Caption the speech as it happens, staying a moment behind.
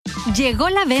Llegó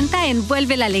la venta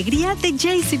Envuelve la Alegría de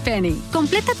JCPenney.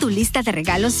 Completa tu lista de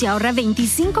regalos y ahorra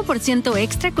 25%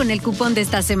 extra con el cupón de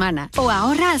esta semana. O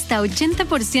ahorra hasta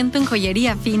 80% en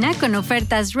joyería fina con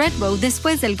ofertas Redbow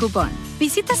después del cupón.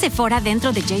 Visita Sephora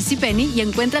dentro de JCPenney y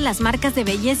encuentra las marcas de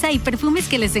belleza y perfumes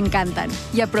que les encantan.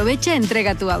 Y aprovecha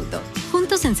entrega tu auto.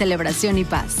 Juntos en celebración y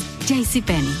paz.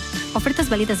 JCPenney.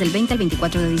 Ofertas válidas del 20 al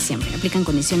 24 de diciembre. Aplican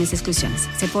condiciones y exclusiones.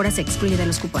 Sephora se excluye de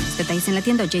los cupones. Detalles en la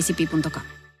tienda o jcp.com.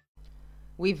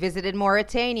 We visited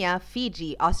Mauritania,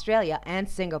 Fiji, Australia, and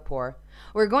Singapore.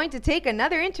 We're going to take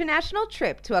another international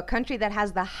trip to a country that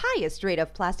has the highest rate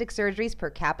of plastic surgeries per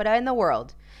capita in the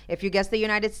world. If you guessed the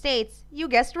United States, you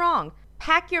guessed wrong.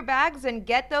 Pack your bags and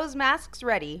get those masks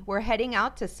ready. We're heading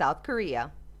out to South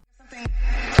Korea. Something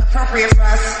appropriate for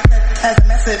us that has a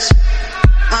message.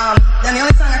 And the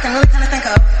only song I can really kind of think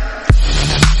of.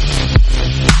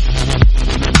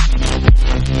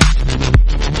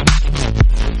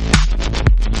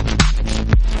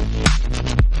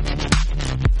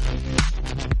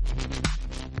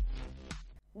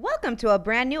 Welcome to a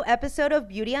brand new episode of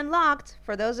Beauty Unlocked.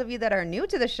 For those of you that are new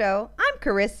to the show, I'm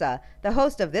Carissa, the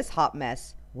host of this hot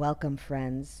mess. Welcome,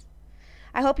 friends.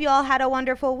 I hope you all had a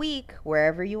wonderful week,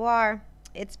 wherever you are.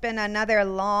 It's been another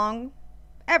long,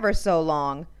 ever so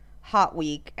long, hot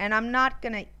week, and I'm not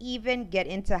going to even get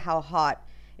into how hot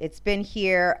it's been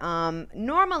here.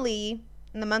 Normally,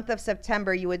 in the month of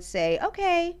September, you would say,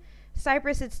 okay,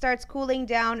 Cyprus, it starts cooling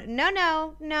down.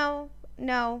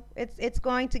 No, it's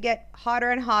going to get hotter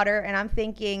and hotter, and I'm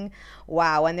thinking,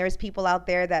 wow, and there's people out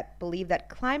there that believe that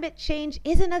climate change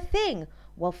isn't a thing.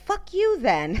 Well, fuck you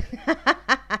then.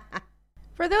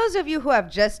 For those of you who have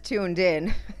just tuned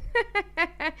in,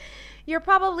 you're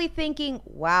probably thinking,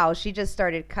 wow, she just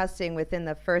started cussing within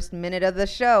the first minute of the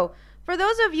show. For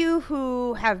those of you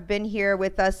who have been here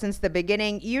with us since the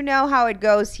beginning, you know how it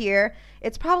goes here.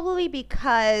 It's probably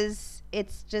because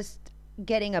it's just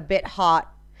getting a bit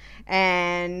hot.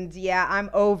 And yeah,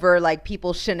 I'm over like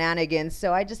people's shenanigans.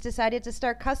 So I just decided to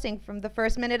start cussing from the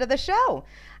first minute of the show.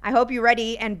 I hope you're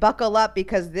ready and buckle up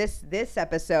because this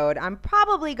episode, I'm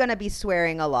probably going to be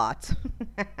swearing a lot.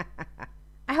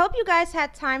 I hope you guys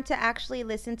had time to actually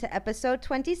listen to episode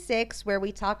 26 where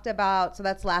we talked about, so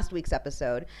that's last week's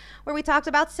episode, where we talked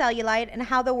about cellulite and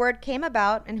how the word came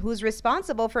about and who's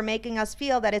responsible for making us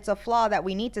feel that it's a flaw that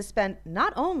we need to spend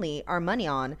not only our money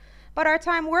on, but our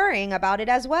time worrying about it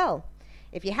as well.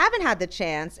 If you haven't had the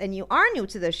chance and you are new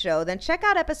to the show, then check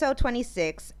out episode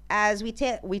 26 as we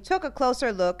took a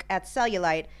closer look at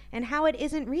cellulite and how it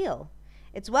isn't real.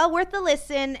 It's well worth the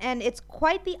listen, and it's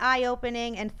quite the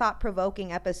eye-opening and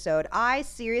thought-provoking episode.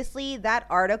 Seriously, that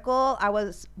article, I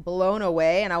was blown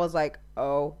away, and I was like,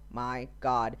 oh my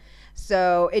God.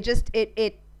 So it just,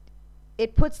 it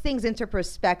puts things into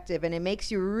perspective, and it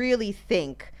makes you really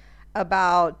think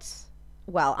about,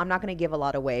 well, I'm not going to give a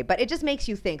lot away, but it just makes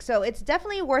you think. So it's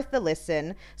definitely worth the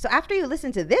listen. So after you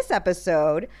listen to this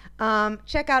episode,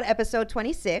 check out episode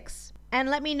 26 and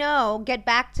let me know, get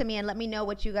back to me and let me know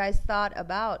what you guys thought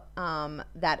about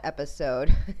that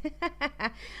episode.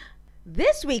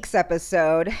 This week's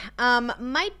episode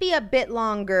might be a bit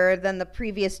longer than the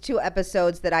previous two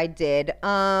episodes that I did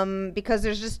because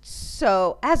there's just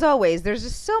so, as always, there's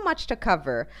just so much to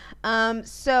cover.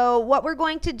 So what we're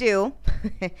going to do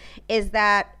is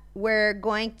that we're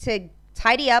going to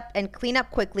tidy up and clean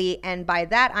up quickly. And by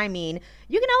that, I mean,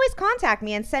 you can always contact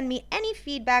me and send me any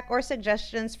feedback or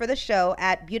suggestions for the show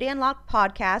at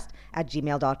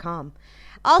beautyunlockedpodcast@gmail.com.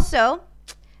 Also,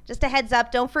 just a heads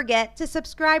up, don't forget to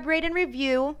subscribe, rate, and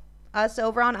review us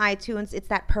over on iTunes. It's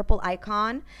that purple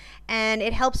icon, and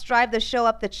it helps drive the show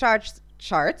up the charts.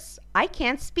 I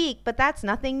can't speak, but that's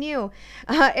nothing new.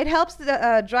 It helps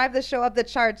drive the show up the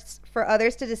charts for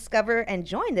others to discover and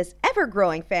join this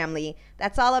ever-growing family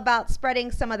that's all about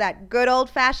spreading some of that good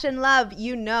old-fashioned love.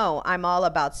 You know I'm all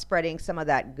about spreading some of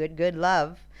that good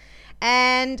love.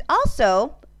 And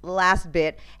also, last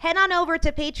bit, head on over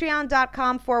to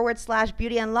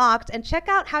patreon.com/beautyunlocked and check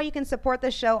out how you can support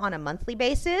the show on a monthly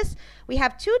basis. We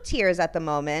have 2 tiers at the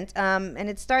moment, and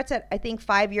it starts at, I think,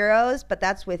 €5, but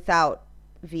that's without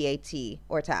VAT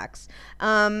or tax.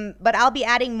 But I'll be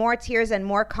adding more tiers and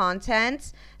more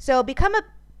content. So become a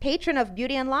patron of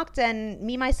Beauty Unlocked, and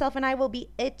me, myself, and I will be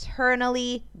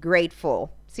eternally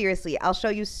grateful. Seriously, I'll show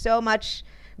you so much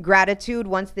gratitude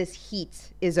once this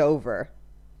heat is over.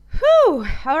 Whew,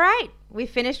 all right, we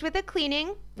finished with the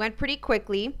cleaning, went pretty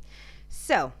quickly.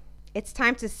 So it's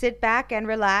time to sit back and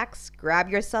relax, grab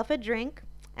yourself a drink,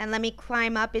 and let me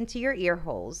climb up into your ear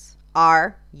holes.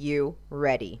 Are you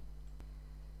ready?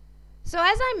 So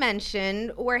as I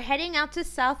mentioned, we're heading out to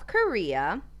South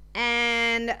Korea,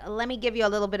 And let me give you a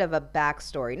little bit of a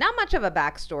backstory. Not much of a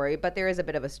backstory, but there is a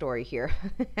bit of a story here.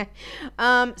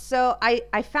 So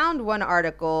I found one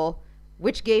article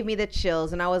which gave me the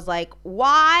chills, and I was like,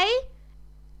 why?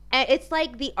 And it's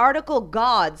like the article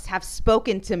gods have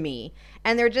spoken to me,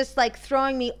 and they're just like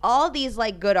throwing me all these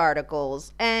like good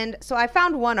articles. And so I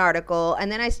found one article,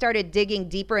 and then I started digging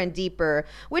deeper and deeper,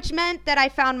 which meant that I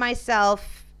found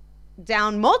myself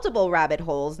down multiple rabbit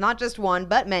holes, not just one,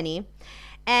 but many.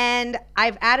 And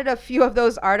I've added a few of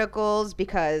those articles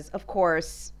because, of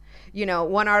course, you know,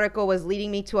 one article was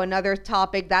leading me to another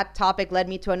topic. That topic led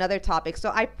me to another topic.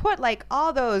 So I put like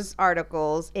all those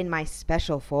articles in my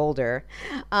special folder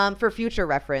for future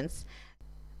reference.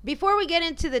 Before we get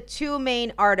into the two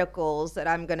main articles that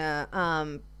I'm going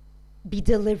to be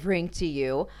delivering to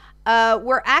you,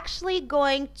 we're actually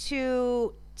going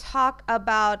to talk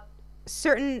about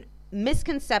certain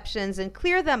misconceptions and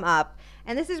clear them up.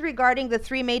 And this is regarding the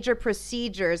three major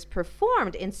procedures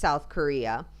performed in South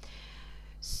Korea.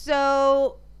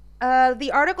 So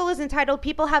the article is entitled,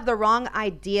 People Have the Wrong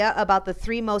Idea About the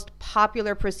Three Most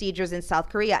Popular Procedures in South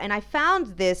Korea. And I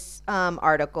found this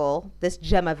article, this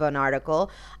gem of an article,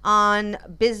 on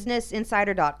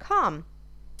businessinsider.com.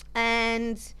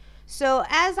 And so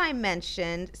as I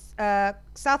mentioned,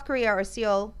 South Korea, or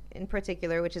Seoul in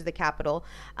particular, which is the capital,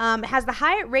 has the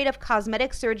highest rate of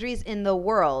cosmetic surgeries in the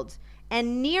world.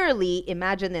 And nearly,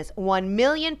 imagine this, 1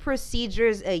 million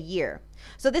procedures a year.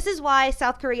 So this is why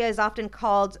South Korea is often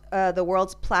called the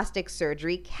world's plastic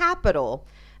surgery capital.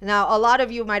 Now, a lot of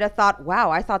you might have thought,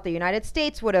 wow, I thought the United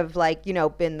States would have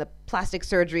been the plastic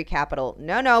surgery capital.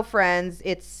 No, friends,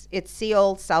 it's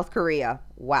Seoul, South Korea.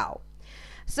 Wow.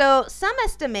 So some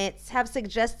estimates have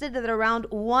suggested that around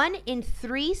 1 in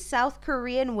 3 South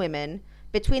Korean women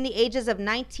between the ages of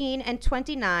 19 and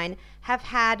 29 have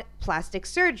had plastic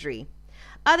surgery.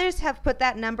 Others have put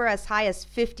that number as high as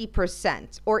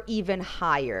 50% or even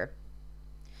higher.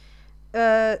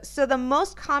 So the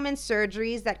most common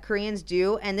surgeries that Koreans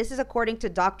do, and this is according to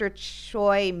Dr.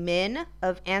 Choi Min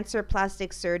of Answer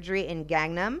Plastic Surgery in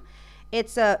Gangnam.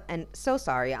 It's and so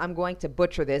sorry, I'm going to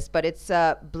butcher this, but it's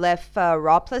a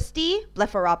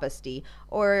blepharoplasty,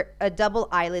 or a double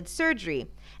eyelid surgery.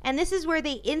 And this is where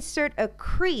they insert a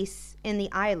crease in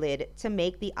the eyelid to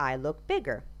make the eye look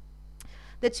bigger.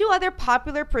 The two other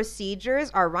popular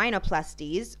procedures are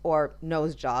rhinoplasties, or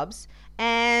nose jobs,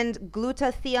 and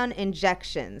glutathione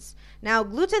injections. Now,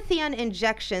 glutathione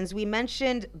injections, we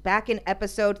mentioned back in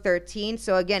episode 13.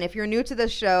 So again, if you're new to the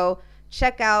show,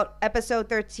 check out episode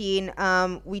 13.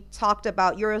 We talked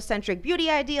about Eurocentric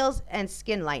beauty ideals and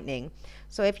skin lightening.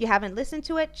 So if you haven't listened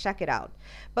to it, check it out.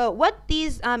 But what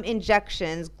these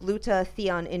injections,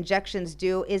 glutathione injections,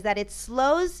 do is that it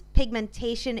slows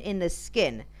pigmentation in the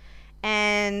skin.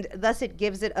 And thus it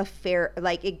gives it a fair,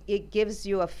 it gives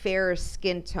you a fairer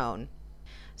skin tone.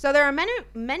 So there are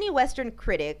many Western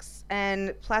critics,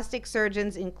 and plastic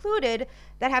surgeons included,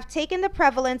 that have taken the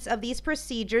prevalence of these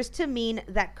procedures to mean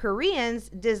that Koreans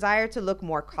desire to look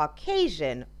more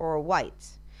Caucasian or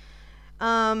white.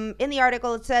 In the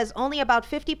article, it says only about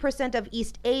 50% of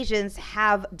East Asians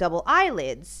have double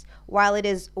eyelids, while it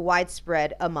is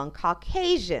widespread among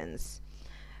Caucasians.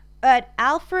 But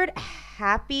Alfred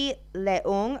Happy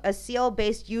Leung, a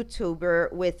Seoul-based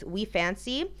YouTuber with We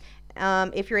Fancy,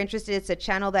 if you're interested, it's a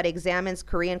channel that examines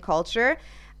Korean culture,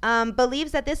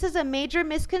 believes that this is a major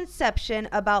misconception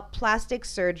about plastic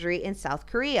surgery in South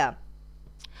Korea.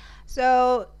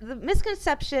 So the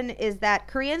misconception is that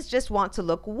Koreans just want to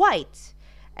look white.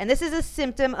 And this is a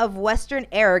symptom of Western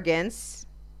arrogance.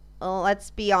 Well, let's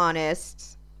be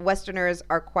honest. Westerners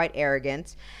are quite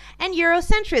arrogant, and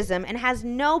Eurocentrism, and has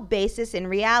no basis in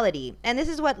reality. And this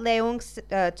is what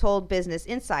Leung told Business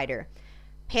Insider.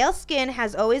 Pale skin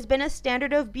has always been a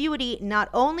standard of beauty, not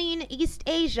only in East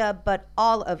Asia, but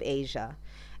all of Asia.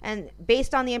 And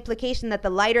based on the implication that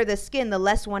the lighter the skin, the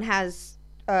less one has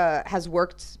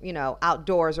worked,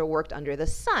 outdoors or worked under the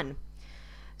sun.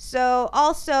 So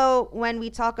also, when we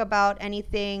talk about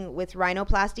anything with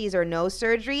rhinoplasties or nose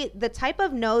surgery, the type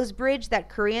of nose bridge that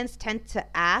Koreans tend to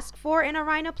ask for in a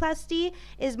rhinoplasty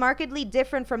is markedly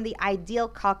different from the ideal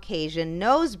Caucasian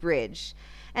nose bridge.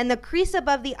 And the crease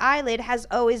above the eyelid has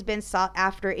always been sought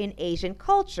after in Asian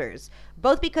cultures,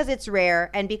 both because it's rare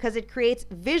and because it creates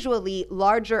visually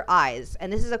larger eyes.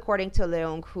 And this is according to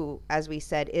Leung, who, as we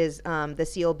said, is the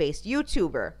Seoul-based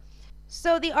YouTuber.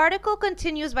 So the article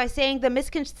continues by saying the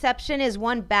misconception is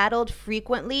one battled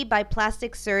frequently by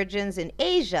plastic surgeons in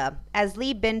Asia. As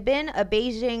Lee Binbin, a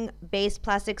Beijing-based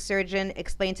plastic surgeon,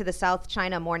 explained to the South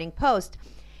China Morning Post,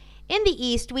 in the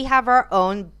East, we have our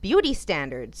own beauty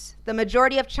standards. The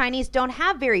majority of Chinese don't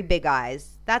have very big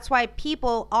eyes. That's why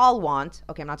people all want,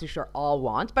 okay, I'm not too sure all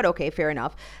want, but okay, fair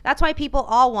enough. That's why people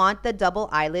all want the double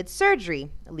eyelid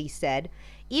surgery, Lee said.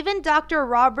 Even Dr.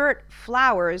 Robert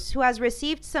Flowers, who has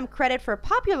received some credit for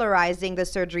popularizing the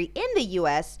surgery in the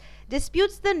U.S.,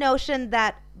 disputes the notion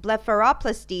that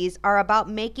blepharoplasties are about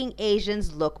making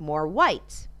Asians look more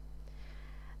white.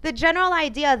 The general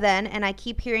idea then, and I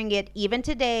keep hearing it even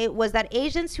today, was that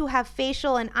Asians who have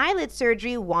facial and eyelid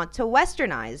surgery want to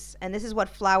westernize. And this is what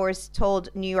Flowers told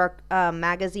New York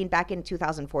Magazine back in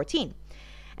 2014.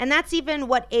 And that's even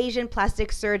what Asian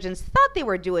plastic surgeons thought they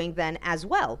were doing then as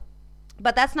well.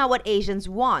 But that's not what Asians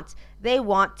want. They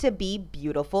want to be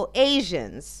beautiful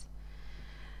Asians.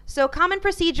 So common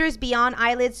procedures beyond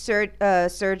eyelid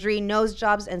surgery, nose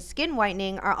jobs, and skin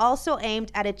whitening are also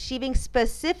aimed at achieving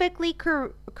specifically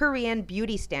Korean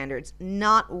beauty standards,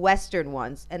 not Western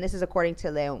ones. And this is according to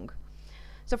Leung.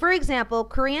 So for example,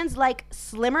 Koreans like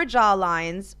slimmer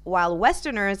jawlines, while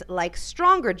Westerners like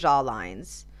stronger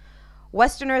jawlines.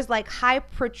 Westerners like high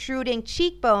protruding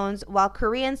cheekbones, while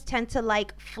Koreans tend to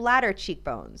like flatter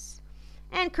cheekbones.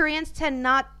 And Koreans tend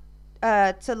not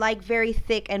to like very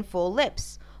thick and full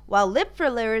lips, while lip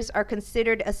fillers are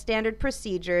considered as standard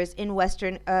procedures in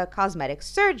Western cosmetic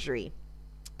surgery.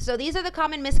 So these are the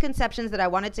common misconceptions that I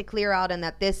wanted to clear out, and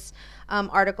that this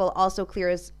article also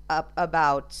clears up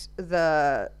about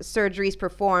the surgeries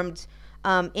performed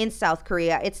in South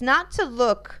Korea. It's not to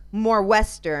look more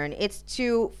Western, it's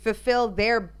to fulfill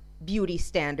their beauty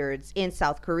standards in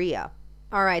South Korea.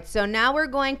 All right, so now we're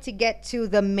going to get to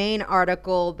the main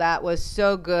article that was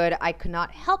so good I could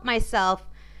not help myself.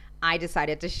 I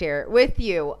decided to share it with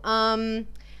you.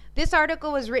 This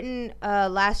article was written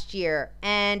last year,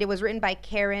 and it was written by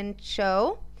Karen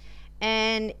Cho,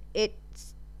 and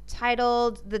it's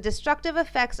titled "The Destructive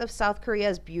Effects of South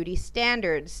Korea's Beauty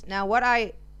Standards." Now, what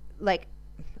I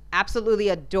absolutely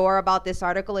adore about this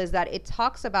article is that it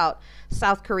talks about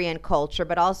South Korean culture,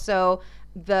 but also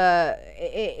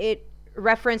it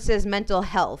references mental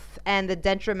health and the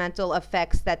detrimental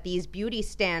effects that these beauty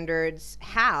standards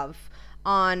have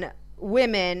on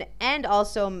women and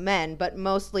also men, but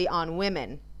mostly on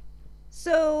women.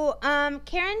 So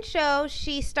Karen Cho,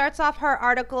 she starts off her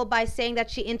article by saying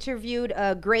that she interviewed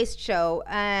Grace Cho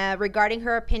regarding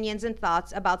her opinions and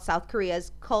thoughts about South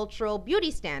Korea's cultural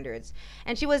beauty standards.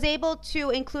 And she was able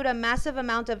to include a massive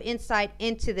amount of insight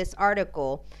into this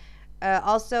article.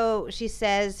 Also, she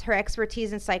says her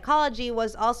expertise in psychology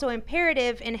was also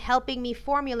imperative in helping me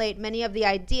formulate many of the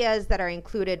ideas that are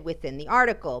included within the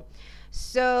article.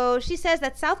 So she says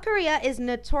that South Korea is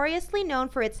notoriously known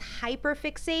for its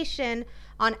hyperfixation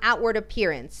on outward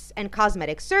appearance and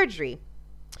cosmetic surgery.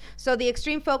 So the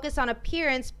extreme focus on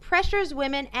appearance pressures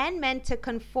women and men to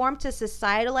conform to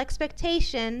societal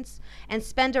expectations and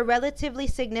spend a relatively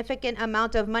significant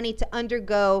amount of money to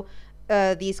undergo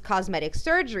these cosmetic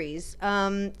surgeries.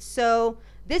 So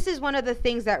this is one of the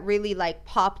things that really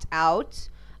popped out.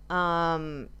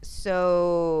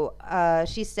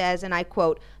 She says, and I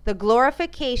quote, "The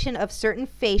glorification of certain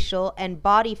facial and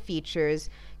body features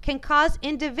can cause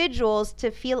individuals to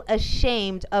feel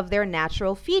ashamed of their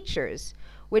natural features,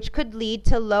 which could lead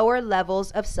to lower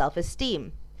levels of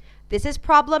self-esteem. This is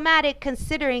problematic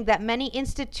considering that many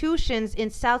institutions in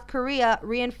South Korea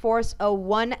reinforce a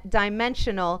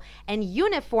one-dimensional and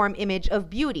uniform image of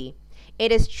beauty.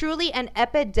 It is truly an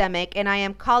epidemic, and I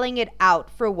am calling it out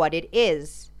for what it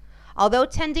is. Although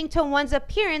tending to one's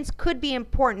appearance could be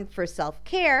important for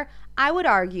self-care, I would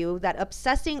argue that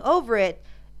obsessing over it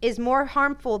is more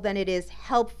harmful than it is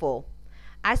helpful.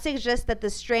 I suggest that the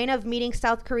strain of meeting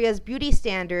South Korea's beauty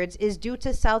standards is due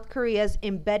to South Korea's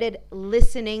embedded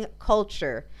listening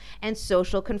culture and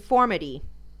social conformity."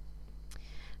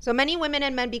 So many women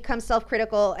and men become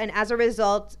self-critical, and as a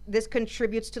result, this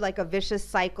contributes to a vicious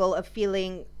cycle of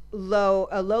feeling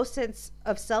a low sense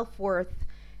of self-worth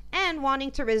and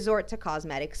wanting to resort to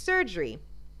cosmetic surgery.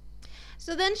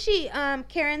 So then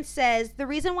Karen says, "The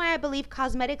reason why I believe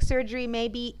cosmetic surgery may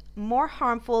be more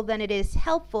harmful than it is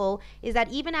helpful is that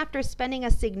even after spending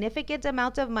a significant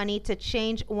amount of money to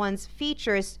change one's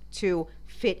features to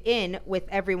fit in with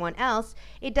everyone else,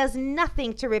 it does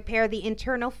nothing to repair the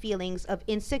internal feelings of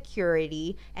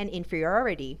insecurity and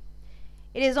inferiority.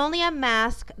 It is only a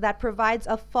mask that provides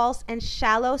a false and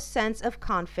shallow sense of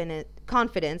confidence,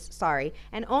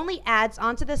 and only adds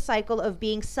onto the cycle of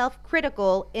being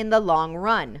self-critical in the long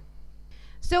run."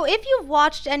 So if you've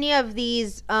watched any of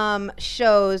these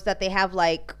shows that they have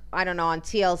on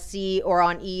TLC or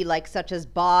on E, such as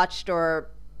Botched or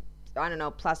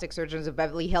Plastic Surgeons of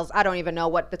Beverly Hills, I don't even know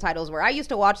what the titles were. I used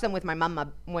to watch them with my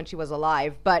mama when she was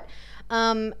alive, but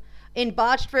In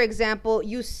botched, for example,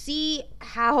 you see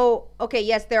how, okay,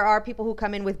 yes, there are people who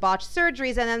come in with botched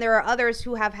surgeries, and then there are others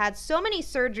who have had so many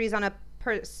surgeries on a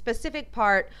specific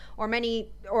part or many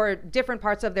or different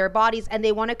parts of their bodies, and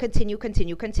they want to continue.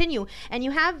 And you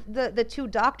have the two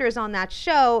doctors on that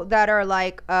show that are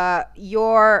like,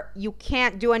 you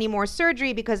can't do any more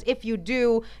surgery because if you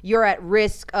do, you're at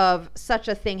risk of such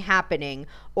a thing happening,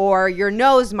 or your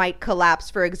nose might collapse,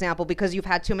 for example, because you've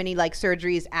had too many like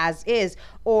surgeries as is,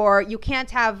 or you can't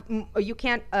have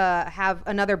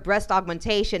another breast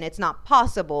augmentation. It's not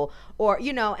possible, or,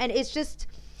 and it's just,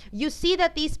 you see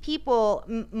that these people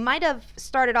might have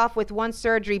started off with one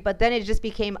surgery, but then it just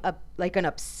became an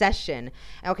obsession.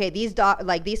 Okay, these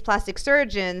plastic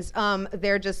surgeons,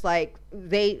 they're just like,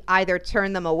 they either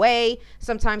turn them away,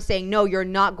 sometimes saying, no, you're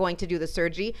not going to do the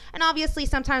surgery. And obviously,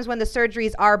 sometimes when the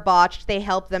surgeries are botched, they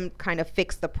help them kind of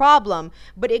fix the problem.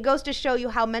 But it goes to show you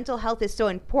how mental health is so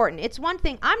important. It's one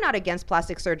thing, I'm not against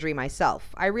plastic surgery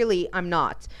myself. I'm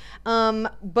not.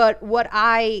 But what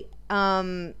I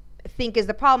think is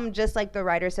the problem, just like the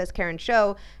writer says, Karen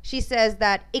Cho, she says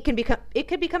that it could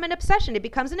become an obsession. It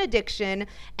becomes an addiction.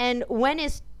 And when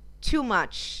is too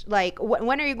much? Like,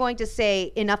 when are you going to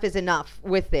say enough is enough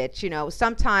with it?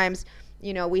 Sometimes,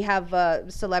 we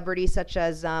have celebrities such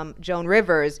as Joan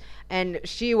Rivers, and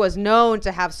she was known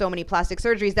to have so many plastic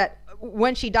surgeries that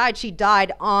when she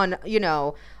died on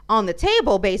the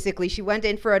table, basically. She went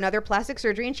in for another plastic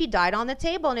surgery and she died on the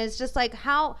table. And it's just like,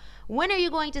 when are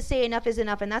you going to say enough is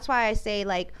enough? And that's why I say,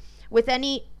 like,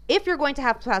 if you're going to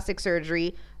have plastic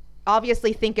surgery,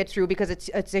 obviously think it through, because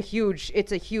it's a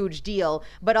huge deal,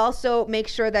 but also make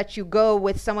sure that you go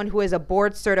with someone who is a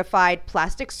board certified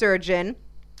plastic surgeon,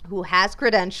 who has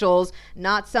credentials,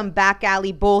 not some back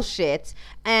alley bullshit.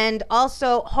 And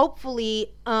also,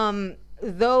 hopefully,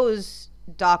 those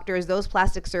doctors, those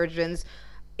plastic surgeons,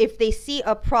 if they see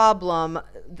a problem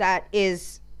that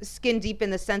is skin deep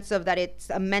in the sense of that it's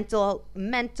a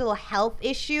mental health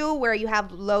issue where you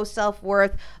have low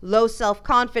self-worth, low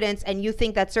self-confidence, and you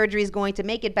think that surgery is going to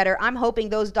make it better, I'm hoping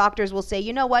those doctors will say,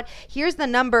 you know what, here's the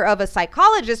number of a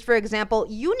psychologist, for example.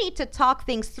 You need to talk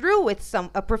things through with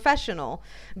a professional,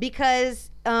 because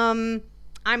I'm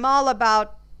all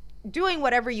about doing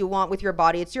whatever you want with your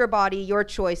body. It's your body, your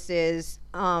choices,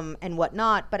 and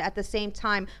whatnot. But at the same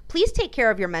time, please take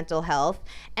care of your mental health,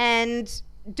 and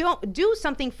don't do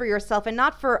something for yourself and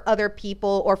not for other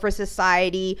people or for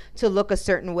society to look a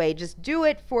certain way. Just do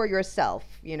it for yourself,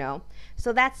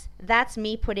 So that's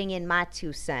me putting in my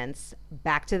 2 cents.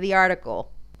 Back to the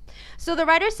article. So the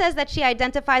writer says that she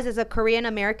identifies as a Korean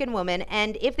American woman,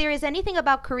 and if there is anything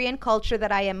about Korean culture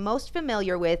that I am most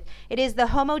familiar with, it is the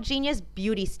homogeneous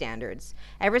beauty standards.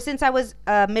 Ever since I was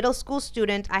a middle school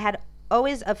student, I had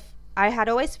always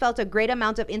felt a great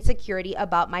amount of insecurity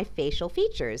about my facial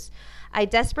features. I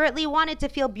desperately wanted to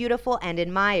feel beautiful and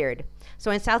admired.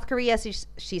 So in South Korea,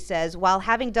 she says, while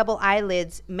having double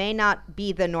eyelids may not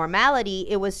be the normality,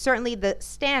 it was certainly the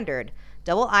standard.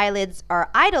 Double eyelids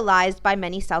are idolized by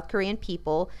many South Korean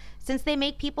people since they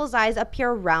make people's eyes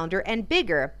appear rounder and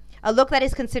bigger, a look that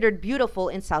is considered beautiful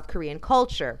in South Korean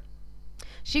culture.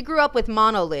 She grew up with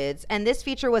monolids, and this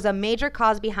feature was a major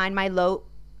cause behind my low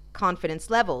confidence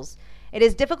levels. It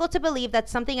is difficult to believe that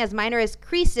something as minor as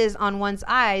creases on one's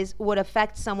eyes would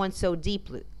affect someone so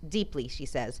deeply, she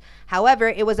says. However,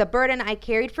 it was a burden I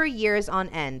carried for years on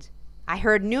end. I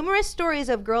heard numerous stories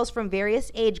of girls from various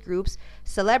age groups,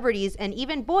 celebrities, and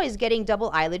even boys getting double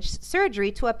eyelid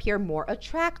surgery to appear more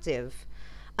attractive.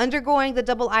 Undergoing the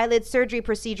double eyelid surgery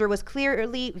procedure was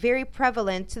clearly very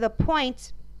prevalent to the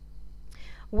point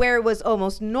where it was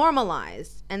almost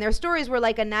normalized, and their stories were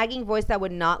like a nagging voice that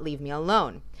would not leave me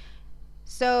alone.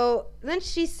 So then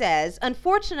she says,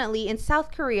 unfortunately, in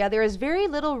South Korea, there is very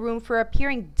little room for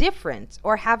appearing different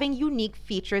or having unique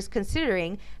features,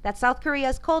 considering that South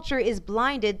Korea's culture is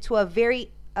blinded to a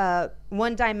very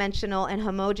one-dimensional and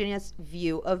homogeneous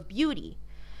view of beauty.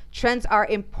 Trends are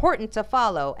important to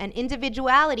follow, and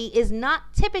individuality is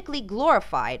not typically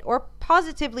glorified or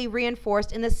positively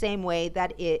reinforced in the same way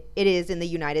that it is in the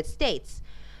United States.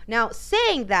 Now,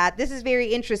 saying that, this is very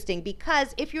interesting,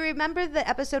 because if you remember the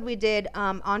episode we did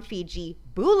on Fiji,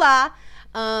 Bula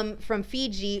from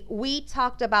Fiji, we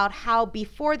talked about how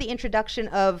before the introduction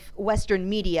of Western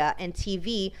media and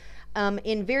TV,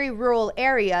 in very rural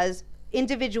areas,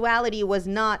 individuality was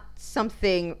not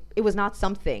something. It was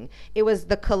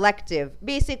the collective.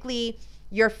 Basically,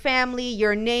 your family,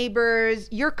 your neighbors,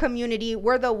 your community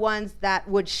were the ones that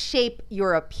would shape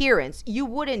your appearance. You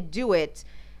wouldn't do it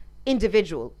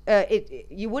individual.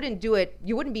 You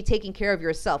wouldn't be taking care of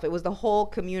yourself. It was the whole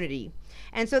community.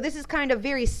 And so this is kind of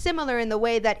very similar in the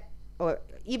way that or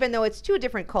even though it's two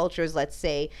different cultures, let's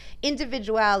say,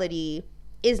 individuality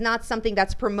is not something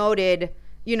that's promoted,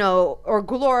 or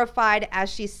glorified, as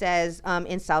she says,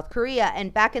 in South Korea.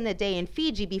 And back in the day in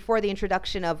Fiji, before the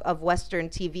introduction of Western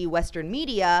TV, Western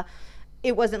media,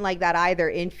 it wasn't like that either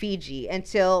in Fiji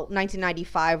until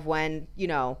 1995 when,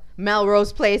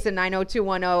 Melrose Place and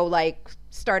 90210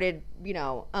 started,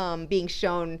 being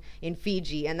shown in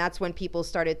Fiji. And that's when people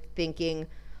started thinking,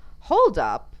 hold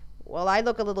up. Well, I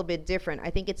look a little bit different.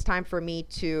 I think it's time for me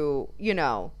to,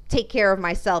 take care of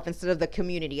myself instead of the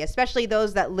community, especially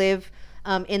those that live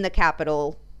in the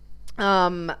capital,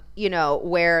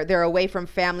 where they're away from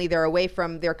family, they're away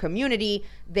from their community.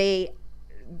 They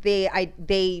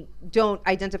don't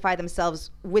identify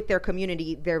themselves with their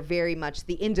community. They're very much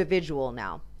the individual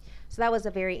now. So that was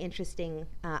a very interesting,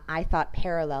 I thought,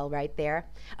 parallel right there.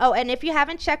 Oh, and if you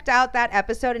haven't checked out that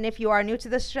episode, and if you are new to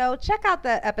the show, check out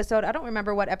the episode. I don't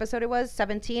remember what episode it was,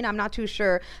 17. I'm not too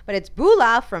sure. But it's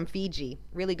Bula from Fiji.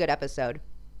 Really good episode.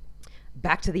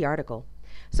 Back to the article.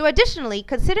 So additionally,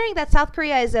 considering that South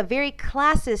Korea is a very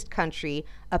classist country,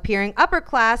 appearing upper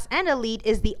class and elite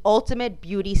is the ultimate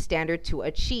beauty standard to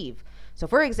achieve. So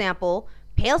for example,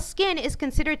 pale skin is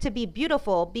considered to be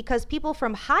beautiful because people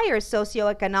from higher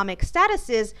socioeconomic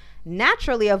statuses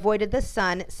naturally avoided the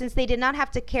sun since they did not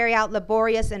have to carry out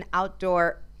laborious and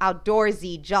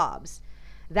outdoorsy jobs.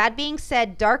 That being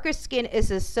said, darker skin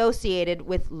is associated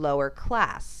with lower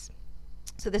class.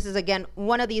 So this is, again,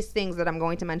 one of these things that I'm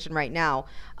going to mention right now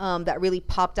that really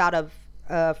popped out of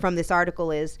from this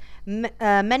article is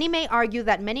many may argue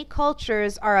that many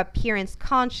cultures are appearance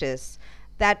conscious,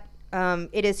 that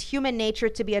it is human nature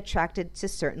to be attracted to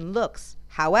certain looks.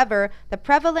 However, the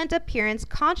prevalent appearance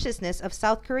consciousness of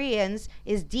South Koreans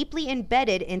is deeply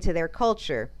embedded into their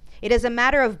culture. It is a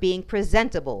matter of being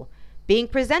presentable. Being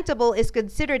presentable is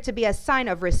considered to be a sign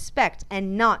of respect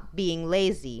and not being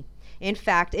lazy. In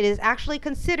fact, it is actually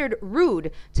considered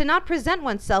rude to not present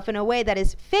oneself in a way that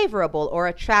is favorable or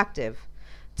attractive.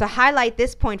 To highlight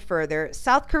this point further,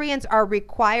 South Koreans are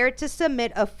required to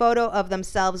submit a photo of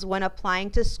themselves when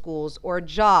applying to schools or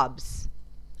jobs.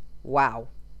 Wow.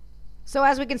 So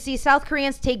as we can see, South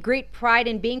Koreans take great pride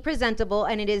in being presentable,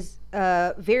 and it is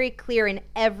very clear in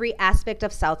every aspect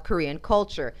of South Korean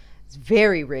culture. It's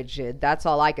very rigid. That's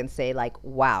all I can say.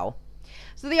 Wow.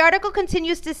 So the article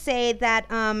continues to say that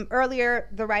earlier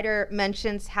the writer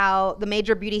mentions how the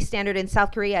major beauty standard in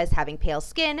South Korea is having pale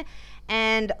skin,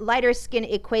 and lighter skin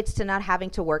equates to not having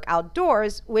to work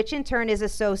outdoors, which in turn is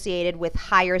associated with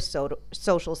higher social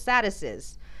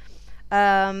statuses.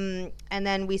 And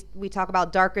then we talk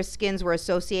about darker skins were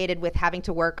associated with having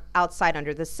to work outside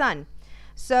under the sun.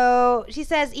 So she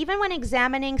says, even when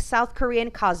examining South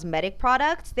Korean cosmetic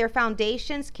products, their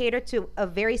foundations cater to a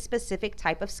very specific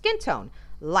type of skin tone,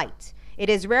 light. It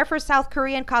is rare for South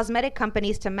Korean cosmetic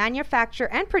companies to manufacture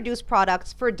and produce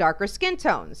products for darker skin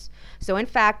tones. So in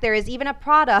fact, there is even a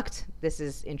product, this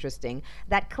is interesting,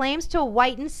 that claims to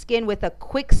whiten skin with a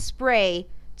quick spray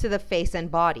to the face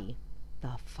and body.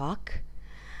 The fuck?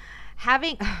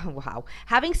 Having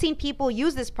seen people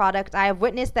use this product, I have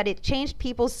witnessed that it changed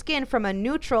people's skin from a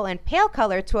neutral and pale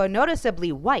color to a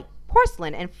noticeably white,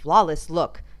 porcelain, and flawless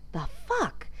look. The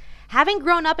fuck? Having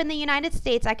grown up in the United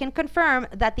States, I can confirm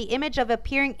that the image of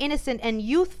appearing innocent and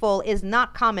youthful is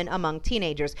not common among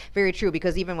teenagers. Very true,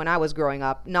 because even when I was growing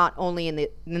up, not only in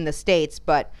the States,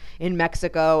 but in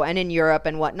Mexico and in Europe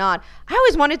and whatnot, I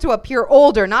always wanted to appear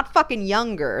older, not fucking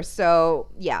younger. So,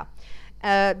 yeah.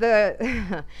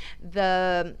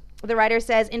 The writer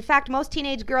says, in fact, most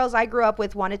teenage girls I grew up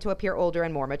with wanted to appear older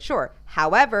and more mature.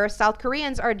 However, South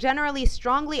Koreans are generally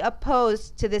strongly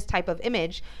opposed to this type of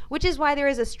image, which is why there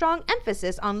is a strong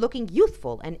emphasis on looking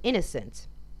youthful and innocent.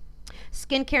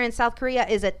 Skincare in South Korea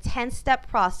is a 10-step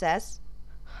process,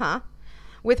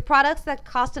 with products that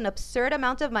cost an absurd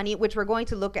amount of money, which we're going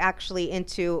to look actually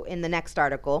into in the next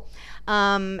article.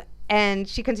 And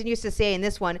she continues to say in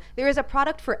this one, there is a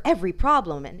product for every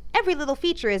problem, and every little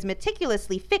feature is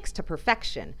meticulously fixed to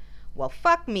perfection. Well,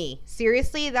 fuck me.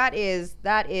 Seriously, no.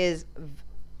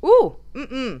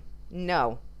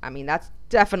 I mean, that's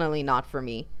definitely not for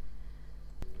me.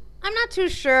 I'm not too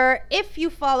sure if you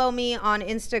follow me on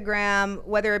Instagram,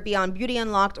 whether it be on Beauty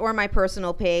Unlocked or my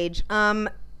personal page,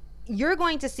 you're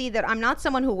going to see that I'm not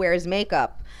someone who wears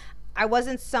makeup. I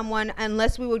wasn't someone,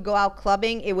 unless we would go out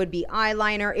clubbing, it would be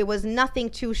eyeliner. It was nothing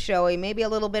too showy, maybe a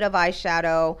little bit of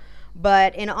eyeshadow.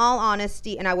 But in all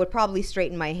honesty, and I would probably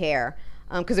straighten my hair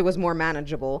because it was more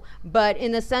manageable. But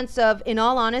in the sense of, in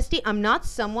all honesty, I'm not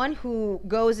someone who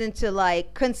goes into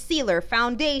like concealer,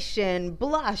 foundation,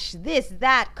 blush, this,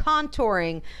 that,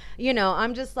 contouring. You know,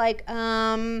 I'm just like,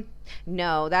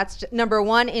 No, that's number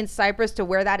one in Cyprus to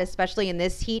wear that, especially in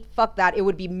this heat. Fuck that. It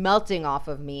would be melting off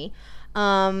of me.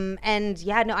 And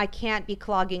yeah, no, I can't be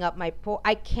clogging up my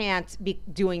I can't be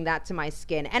doing that to my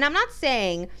skin. And I'm not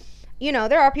saying,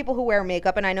 there are people who wear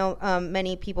makeup, and I know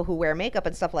many people who wear makeup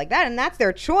and stuff like that, and that's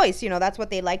their choice. That's what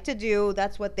they like to do.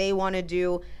 That's what they want to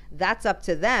do. That's up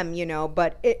to them,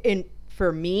 But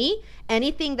for me,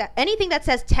 anything that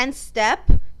says 10 step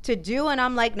to do, and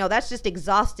I'm like, no, that's just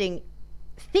exhausting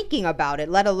thinking about it,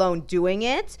 let alone doing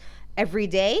it every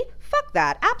day. Fuck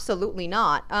that. Absolutely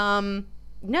not. No.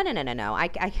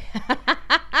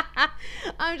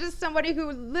 I'm just somebody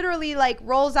who literally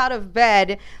rolls out of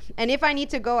bed, and if I need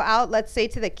to go out, let's say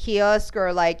to the kiosk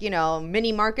or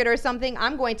mini market or something,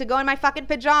 I'm going to go in my fucking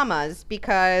pajamas,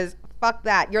 because fuck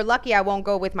that. You're lucky I won't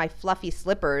go with my fluffy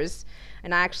slippers,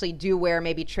 and I actually do wear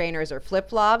maybe trainers or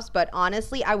flip-flops, but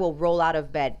honestly, I will roll out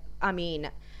of bed.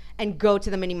 And go to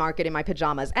the mini market in my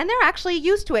pajamas. And they're actually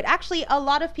used to it. Actually, a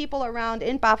lot of people around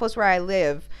in Paphos where I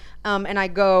live, and I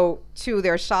go to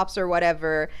their shops or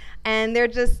whatever, and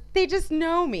they just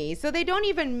know me. So they don't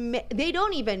even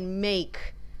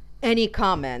make any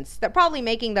comments. They're probably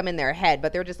making them in their head,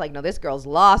 but they're just like, no, this girl's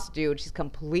lost, dude. She's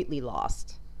completely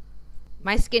lost.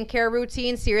 My skincare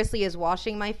routine seriously is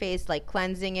washing my face,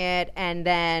 cleansing it, and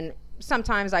then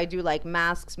sometimes I do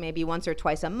masks maybe once or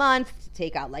twice a month to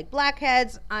take out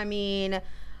blackheads. In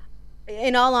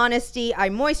all honesty, I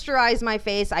moisturize my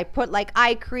face. I put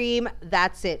eye cream.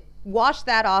 That's it. Wash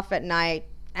that off at night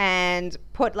and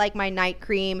put my night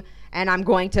cream, and I'm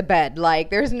going to bed.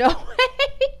 There's no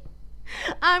way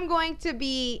I'm going to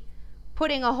be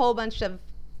putting a whole bunch of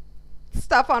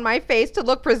stuff on my face to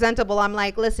look presentable. I'm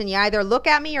like, listen, you either look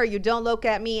at me or you don't look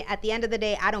at me. At the end of the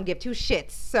day, I don't give two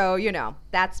shits. So,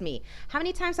 that's me. How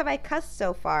many times have I cussed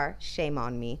so far? Shame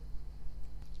on me.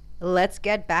 Let's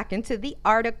get back into the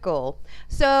article.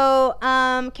 So,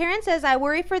 Karen says, I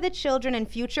worry for the children and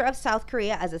future of South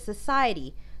Korea as a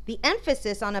society. The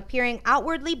emphasis on appearing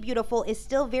outwardly beautiful is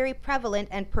still very prevalent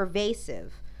and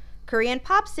pervasive. Korean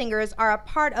pop singers are a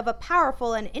part of a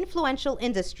powerful and influential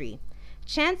industry.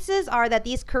 Chances are that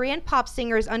these Korean pop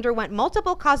singers underwent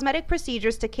multiple cosmetic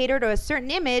procedures to cater to a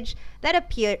certain image that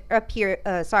appeals,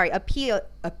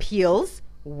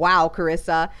 wow,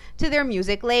 Carissa, to their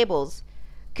music labels.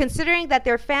 Considering that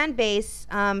their fan base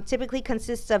typically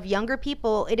consists of younger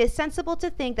people, it is sensible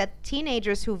to think that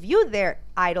teenagers who view their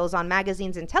idols on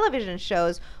magazines and television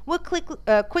shows will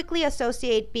quickly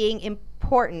associate being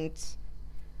important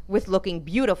with looking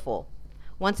beautiful.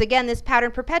 Once again, this pattern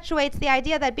perpetuates the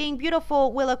idea that being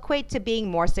beautiful will equate to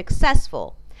being more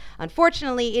successful.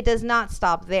 Unfortunately, it does not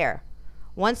stop there.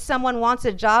 Once someone wants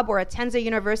a job or attends a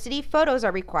university, photos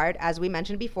are required, as we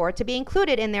mentioned before, to be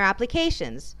included in their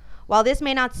applications. While this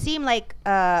may not seem like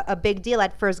a big deal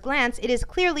at first glance, it is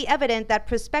clearly evident that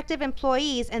prospective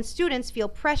employees and students feel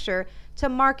pressure to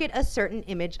market a certain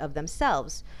image of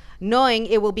themselves, knowing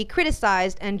it will be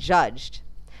criticized and judged.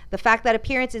 The fact that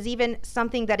appearance is even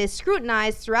something that is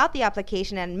scrutinized throughout the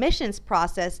application and admissions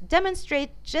process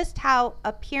demonstrates just how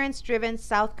appearance-driven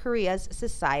South Korea's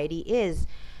society is.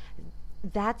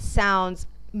 That sounds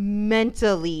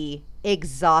mentally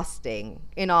exhausting,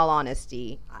 in all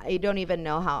honesty. I don't even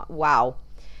know how. Wow.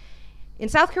 In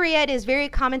South Korea, it is very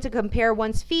common to compare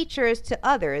one's features to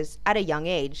others at a young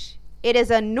age. It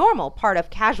is a normal part of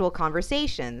casual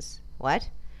conversations. What?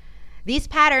 These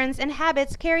patterns and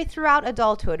habits carry throughout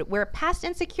adulthood, where past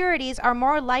insecurities are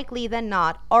more likely than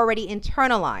not already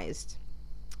internalized.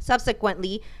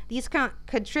 Subsequently, this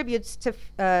contributes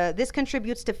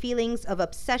to feelings of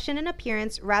obsession and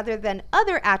appearance rather than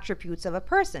other attributes of a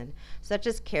person, such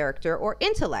as character or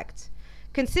intellect.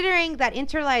 Considering that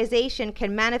internalization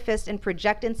can manifest and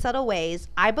project in subtle ways,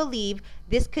 I believe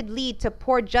this could lead to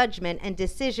poor judgment and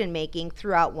decision-making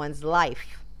throughout one's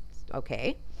life.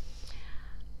 Okay.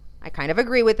 I kind of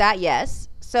agree with that, yes.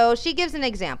 So she gives an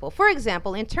example. For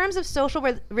example, in terms of social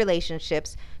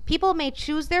relationships, people may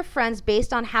choose their friends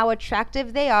based on how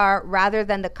attractive they are rather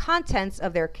than the contents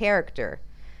of their character.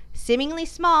 Seemingly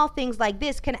small things like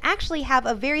this can actually have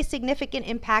a very significant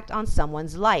impact on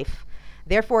someone's life.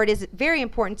 Therefore, it is very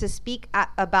important to speak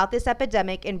about this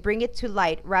epidemic and bring it to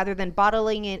light rather than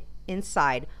bottling it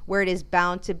inside, where it is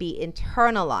bound to be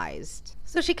internalized.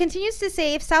 So she continues to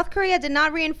say, if South Korea did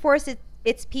not reinforce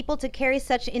its people to carry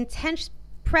such intense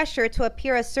pressure to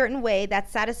appear a certain way that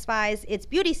satisfies its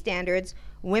beauty standards,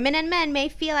 women and men may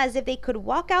feel as if they could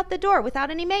walk out the door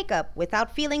without any makeup,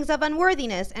 without feelings of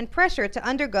unworthiness and pressure to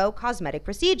undergo cosmetic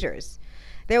procedures.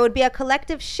 There would be a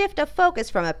collective shift of focus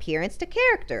from appearance to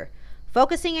character.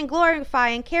 Focusing and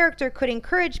glorifying character could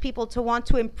encourage people to want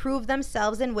to improve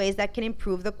themselves in ways that can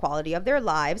improve the quality of their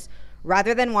lives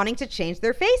rather than wanting to change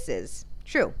their faces.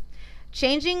 True.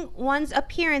 Changing one's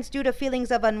appearance due to feelings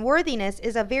of unworthiness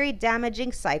is a very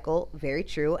damaging cycle, very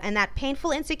true, and that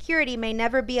painful insecurity may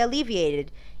never be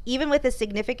alleviated, even with a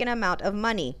significant amount of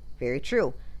money, very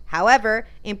true. However,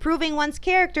 improving one's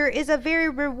character is a very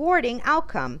rewarding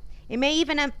outcome. It may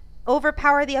even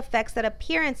overpower the effects that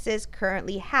appearances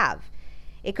currently have.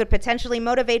 It could potentially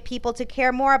motivate people to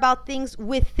care more about things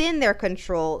within their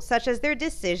control, such as their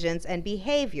decisions and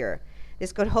behavior.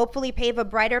 This could hopefully pave a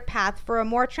brighter path for a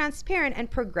more transparent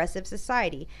and progressive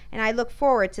society, and I look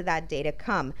forward to that day to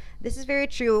come. This is very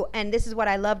true, and this is what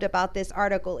I loved about this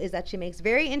article, is that she makes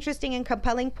very interesting and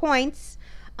compelling points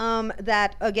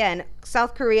that, again,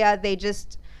 South Korea,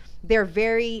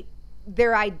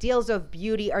 their ideals of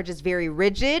beauty are just very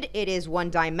rigid. It is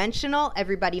one-dimensional.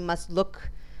 Everybody must look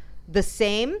the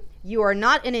same. You are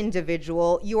not an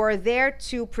individual. You are there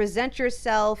to present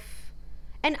yourself,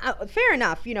 and fair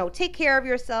enough, take care of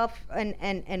yourself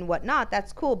and whatnot.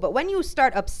 That's cool. But when you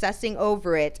start obsessing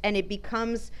over it and it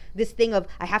becomes this thing of,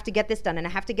 I have to get this done and I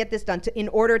have to get this done in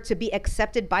order to be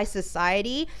accepted by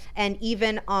society, and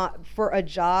even for a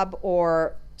job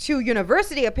or to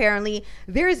university, apparently,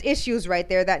 there's issues right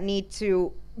there that need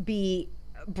to be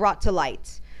brought to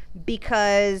light.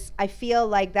 Because I feel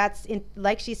like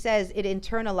like she says, it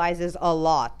internalizes a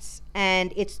lot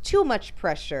and it's too much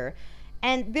pressure.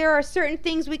 And there are certain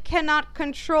things we cannot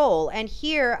control. And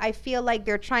here I feel like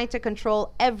they're trying to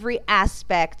control every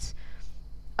aspect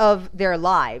of their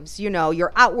lives.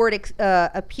 Your outward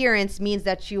appearance means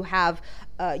that you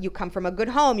come from a good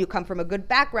home, you come from a good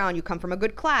background, you come from a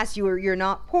good class, you're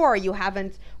not poor, you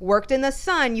haven't worked in the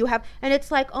sun, and it's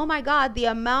like, oh my God, the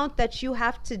amount that you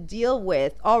have to deal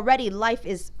with already. Life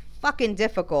is fucking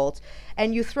difficult,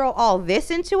 and you throw all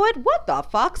this into it. What the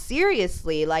fuck?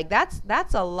 Seriously, like that's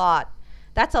a lot.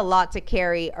 That's a lot to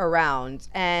carry around.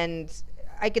 And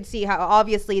I could see how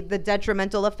obviously the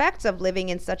detrimental effects of living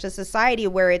in such a society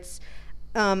where it's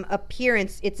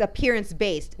appearance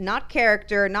based, not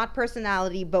character, not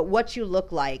personality, but what you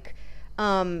look like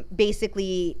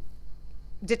basically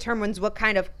determines what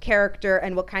kind of character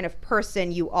and what kind of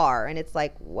person you are. And it's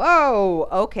like, whoa,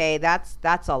 okay,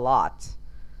 that's a lot.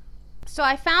 So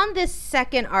I found this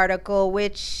second article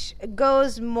which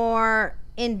goes more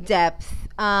in depth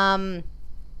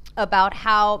about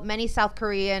how many South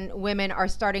Korean women are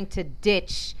starting to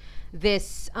ditch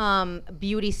this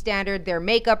beauty standard, their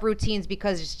makeup routines,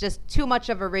 because it's just too much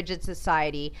of a rigid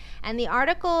society. And the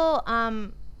article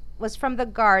was from The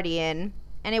Guardian,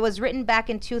 and it was written back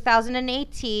in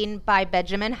 2018 by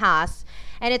Benjamin Haas,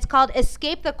 and it's called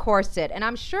Escape the Corset. And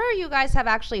I'm sure you guys have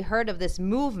actually heard of this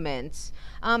movement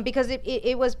because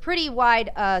it was pretty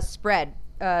wide spread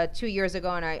 2 years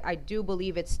ago, and I do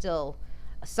believe it's still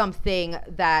something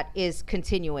that is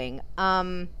continuing.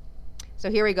 So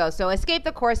here we go. So Escape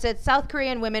the Corset, South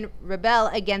Korean women rebel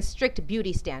against strict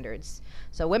beauty standards.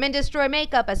 So women destroy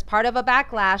makeup as part of a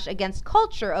backlash against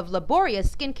culture of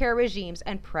laborious skincare regimes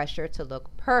and pressure to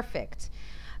look perfect.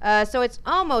 So it's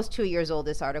almost 2 years old,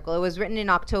 this article. It was written in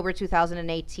October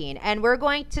 2018. And we're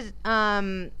going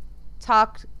to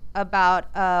talk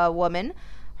about a woman.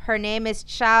 Her name is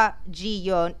Cha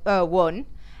Ji-won.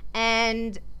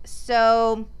 And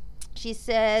so she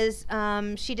says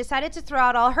she decided to throw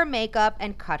out all her makeup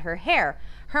and cut her hair.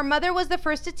 Her mother was the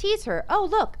first to tease her. Oh,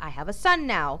 look, I have a son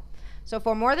now. So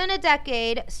for more than a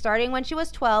decade, starting when she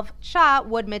was 12, Cha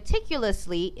would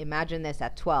meticulously, imagine this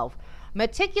at 12,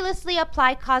 meticulously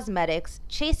apply cosmetics,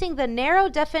 chasing the narrow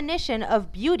definition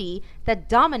of beauty that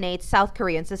dominates South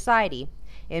Korean society.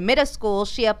 In middle school,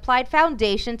 she applied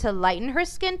foundation to lighten her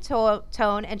skin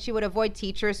tone, and she would avoid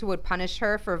teachers who would punish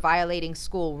her for violating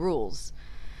school rules.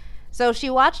 So she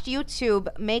watched YouTube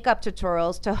makeup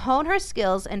tutorials to hone her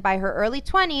skills, and by her early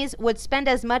 20s would spend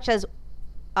as much as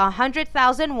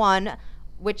 100,000 won,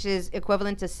 which is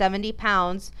equivalent to 70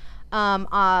 pounds,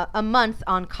 a month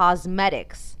on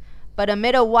cosmetics. But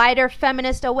amid a wider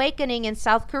feminist awakening in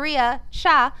South Korea,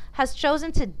 Cha has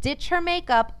chosen to ditch her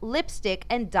makeup, lipstick,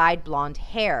 and dyed blonde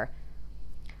hair.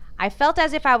 I felt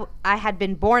as if I had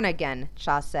been born again,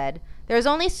 Cha said. There's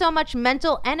only so much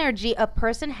mental energy a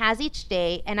person has each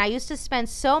day, and I used to spend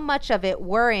so much of it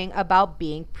worrying about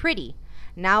being pretty.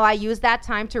 Now I use that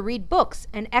time to read books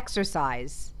and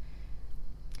exercise.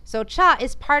 So Cha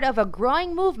is part of a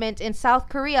growing movement in South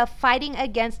Korea fighting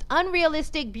against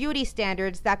unrealistic beauty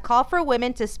standards that call for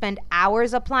women to spend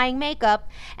hours applying makeup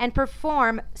and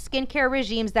perform skincare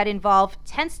regimes that involve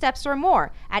 10 steps or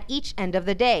more at each end of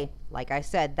the day. Like I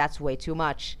said, that's way too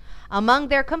much. Among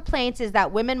their complaints is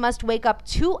that women must wake up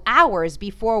 2 hours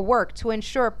before work to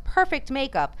ensure perfect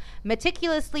makeup,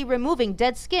 meticulously removing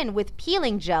dead skin with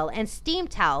peeling gel and steam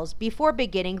towels before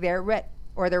beginning their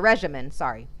regimen.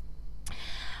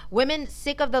 Women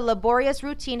sick of the laborious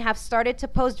routine have started to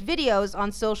post videos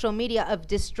on social media of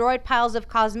destroyed piles of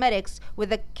cosmetics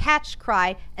with a catch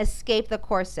cry, "Escape the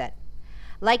corset,"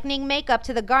 likening makeup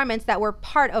to the garments that were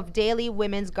part of daily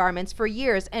women's garments for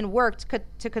years and worked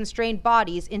to constrain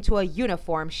bodies into a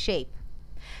uniform shape.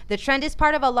 The trend is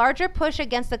part of a larger push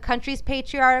against the country's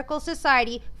patriarchal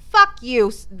society. Fuck you,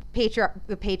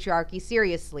 the patriarchy,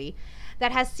 seriously.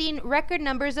 That has seen record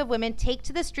numbers of women take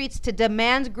to the streets to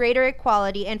demand greater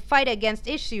equality and fight against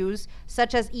issues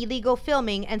such as illegal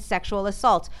filming and sexual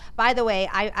assault. By the way,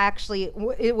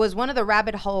 it was one of the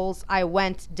rabbit holes I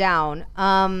went down.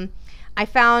 I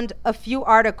found a few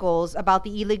articles about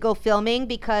the illegal filming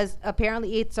because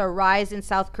apparently it's a rise in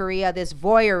South Korea, this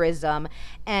voyeurism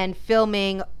and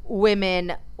filming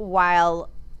women while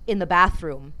in the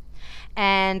bathroom.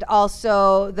 And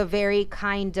also the very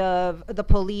kind of the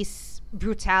police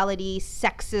brutality,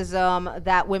 sexism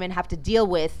that women have to deal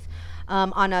with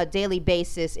on a daily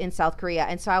basis in South Korea.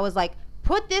 And so I was like,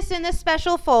 put this in this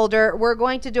special folder. We're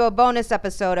going to do a bonus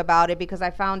episode about it because I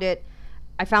found it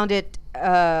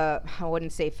I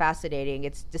wouldn't say fascinating.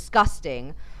 It's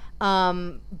disgusting.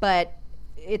 But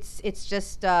it's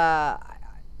just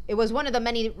it was one of the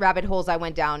many rabbit holes I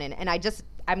went down in. And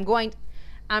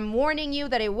I'm warning you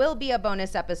that it will be a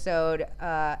bonus episode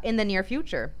in the near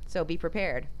future. So be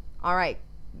prepared. All right,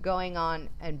 going on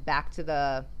and back to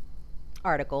the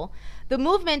article. The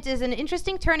movement is an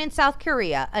interesting turn in South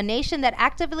Korea, a nation that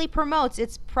actively promotes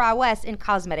its prowess in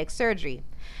cosmetic surgery.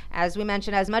 As we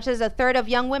mentioned, as much as a third of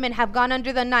young women have gone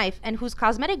under the knife and whose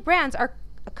cosmetic brands are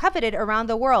coveted around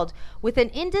the world, with an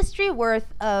industry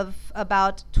worth of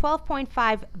about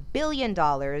 $12.5 billion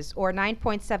or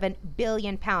 9.7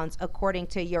 billion pounds, according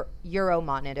to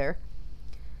Euromonitor.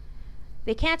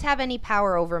 They can't have any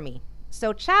power over me.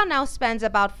 So Chow now spends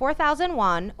about 4,000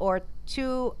 won or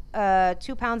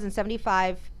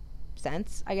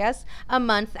 £2.75, I guess, a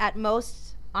month at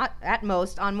most on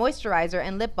moisturizer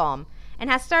and lip balm, and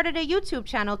has started a YouTube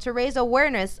channel to raise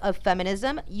awareness of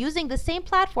feminism using the same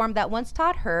platform that once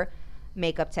taught her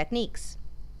makeup techniques.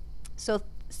 So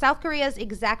South Korea's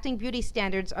exacting beauty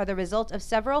standards are the result of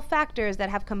several factors that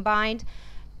have combined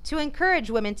to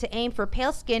encourage women to aim for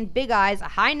pale skin, big eyes, a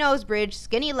high nose bridge,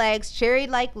 skinny legs,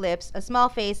 cherry-like lips, a small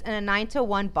face, and a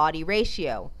 9-to-1 body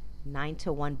ratio.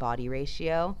 9-to-1 body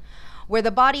ratio? Where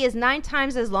the body is 9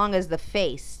 times as long as the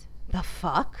face. The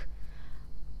fuck?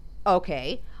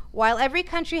 Okay. While every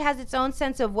country has its own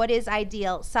sense of what is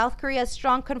ideal, South Korea's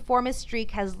strong conformist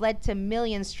streak has led to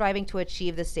millions striving to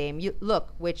achieve the same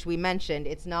look, which we mentioned.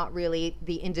 It's not really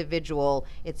the individual.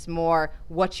 It's more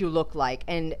what you look like.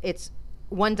 And it's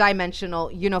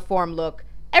one-dimensional, uniform look.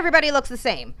 Everybody looks the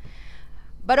same.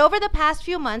 But over the past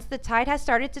few months, the tide has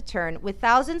started to turn, with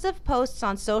thousands of posts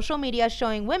on social media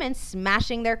showing women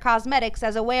smashing their cosmetics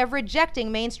as a way of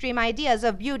rejecting mainstream ideas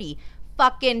of beauty.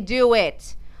 Fucking do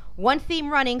it. One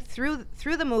theme running through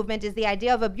the movement is the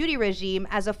idea of a beauty regime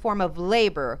as a form of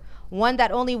labor, one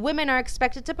that only women are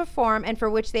expected to perform and for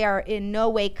which they are in no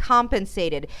way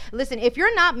compensated. Listen, if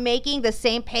you're not making the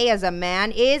same pay as a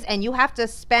man is and you have to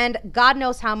spend God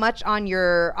knows how much on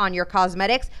your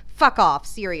cosmetics, fuck off,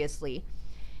 seriously.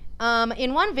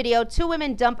 In one video, 2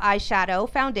 women dump eyeshadow,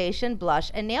 foundation, blush,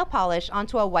 and nail polish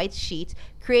onto a white sheet,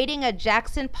 creating a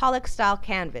Jackson Pollock-style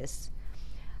canvas.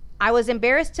 I was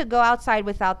embarrassed to go outside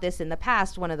without this in the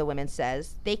past, one of the women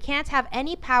says. They can't have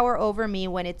any power over me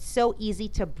when it's so easy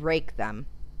to break them.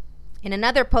 In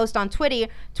another post on Twitter,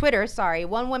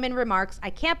 one woman remarks,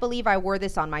 "I can't believe I wore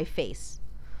this on my face."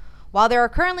 While there are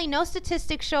currently no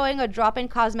statistics showing a drop in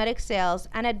cosmetic sales,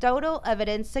 anecdotal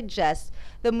evidence suggests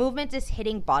the movement is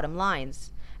hitting bottom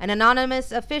lines. An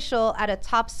anonymous official at a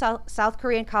top South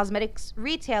Korean cosmetics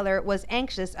retailer was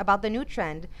anxious about the new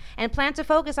trend and planned to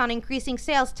focus on increasing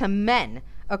sales to men,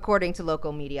 according to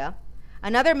local media.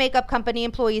 Another makeup company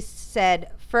employee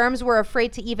said firms were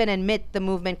afraid to even admit the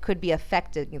movement could be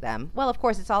affecting them. Well, of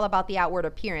course, it's all about the outward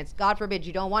appearance. God forbid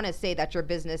you don't want to say that your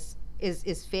business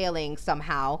is failing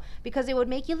somehow because it would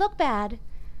make you look bad.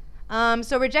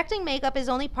 So rejecting makeup is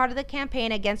only part of the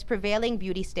campaign against prevailing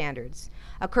beauty standards.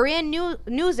 A Korean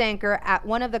news anchor at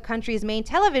one of the country's main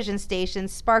television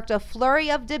stations sparked a flurry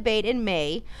of debate in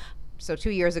May, so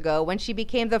 2 years ago, when she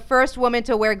became the first woman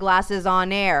to wear glasses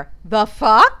on air. The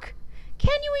fuck?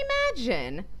 Can you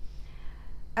imagine?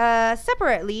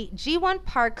 Separately, Ji-won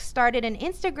Park started an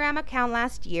Instagram account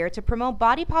last year to promote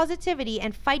body positivity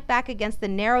and fight back against the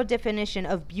narrow definition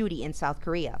of beauty in South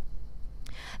Korea.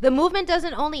 The movement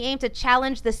doesn't only aim to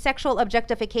challenge the sexual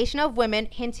objectification of women,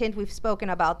 hint, hint, we've spoken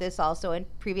about this also in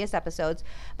previous episodes,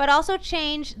 but also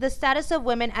change the status of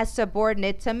women as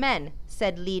subordinate to men,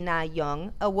 said Lee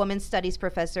Na-young, a women's studies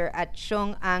professor at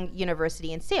Chung-Ang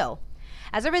University in Seoul.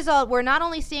 As a result, we're not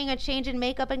only seeing a change in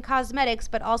makeup and cosmetics,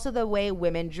 but also the way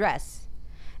women dress.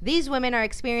 These women are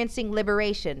experiencing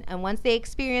liberation, and once they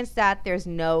experience that, there's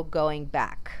no going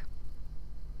back.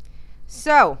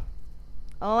 So,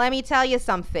 let me tell you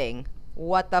something.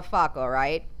 What the fuck, all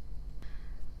right?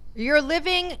 You're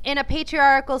living in a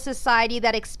patriarchal society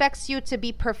that expects you to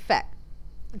be perfect.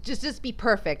 Just be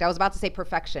perfect. I was about to say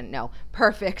perfection. No,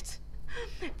 perfect.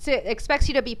 Expects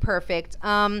you to be perfect.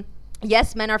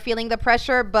 Yes, men are feeling the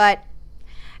pressure, but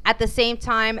at the same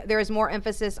time, there is more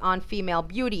emphasis on female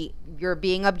beauty. You're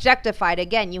being objectified.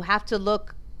 Again, you have to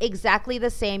look exactly the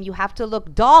same. You have to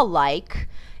look doll-like,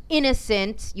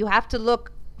 innocent. You have to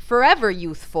look forever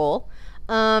youthful.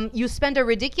 You spend a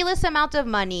ridiculous amount of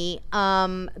money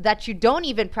that you don't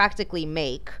even practically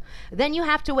make. Then you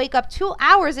have to wake up 2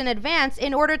 hours in advance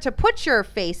in order to put your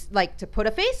face, to put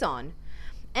a face on.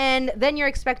 And then you're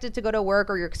expected to go to work,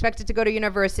 or you're expected to go to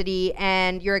university,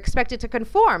 and you're expected to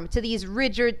conform to these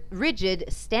rigid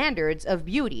standards of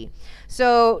beauty.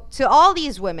 So to all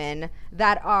these women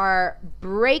that are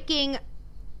breaking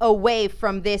away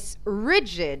from this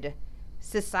rigid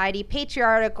society,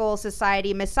 patriarchal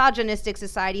society, misogynistic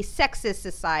society, sexist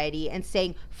society, and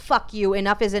saying, fuck you,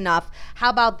 enough is enough. How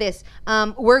about this?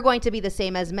 We're going to be the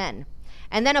same as men.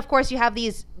 And then, of course, you have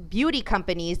these beauty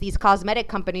companies, these cosmetic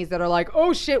companies that are like,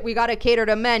 oh, shit, we got to cater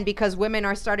to men because women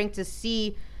are starting to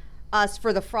see us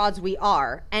for the frauds we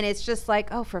are. And it's just like,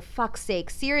 oh, for fuck's sake,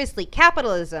 seriously,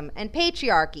 capitalism and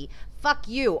patriarchy, fuck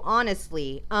you,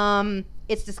 honestly.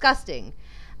 It's disgusting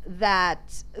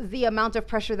that the amount of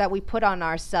pressure that we put on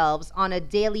ourselves on a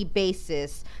daily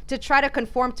basis to try to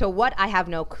conform to what, I have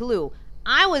no clue.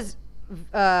 I was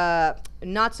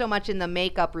not so much in the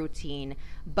makeup routine,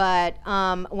 but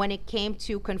when it came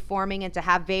to conforming and to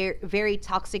have very, very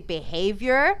toxic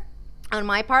behavior on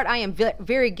my part, I am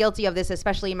very guilty of this,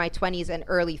 especially in my 20s and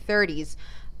early 30s,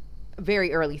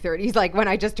 very early 30s, like when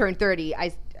I just turned 30,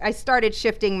 I started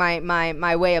shifting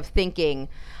my way of thinking.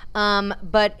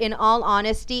 But in all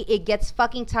honesty, it gets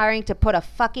fucking tiring to put a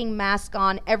fucking mask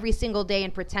on every single day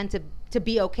and pretend to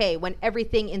be okay when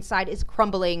everything inside is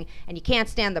crumbling and you can't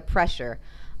stand the pressure.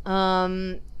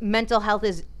 Mental health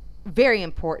is very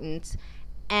important.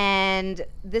 And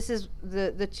this is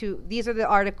these are the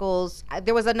articles.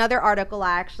 There was another article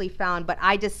I actually found, but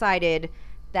I decided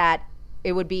that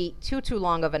it would be too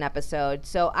long of an episode.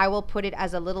 So I will put it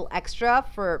as a little extra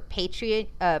for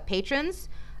patrons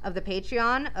of the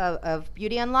Patreon of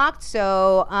Beauty Unlocked.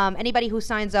 So anybody who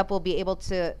signs up will be able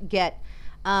to get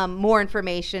more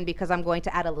information because I'm going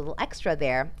to add a little extra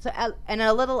there. So, and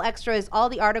a little extra is all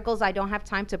the articles I don't have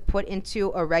time to put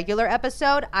into a regular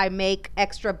episode. I make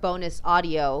extra bonus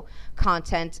audio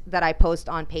content that I post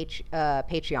on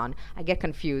Patreon. I get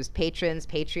confused. Patrons,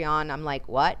 Patreon, I'm like,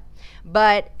 what?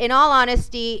 But in all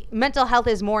honesty, mental health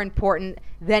is more important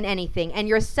than anything. And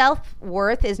your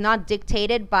self-worth is not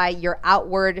dictated by your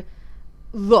outward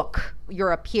look,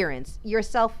 your appearance.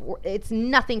 It's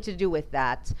nothing to do with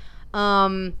that.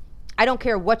 I don't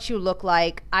care what you look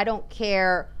like. I don't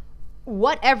care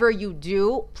whatever you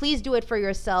do. Please do it for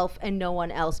yourself and no one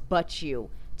else but you.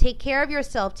 Take care of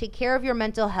yourself. Take care of your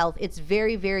mental health. It's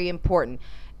very, very important.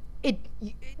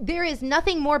 There is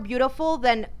nothing more beautiful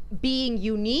than being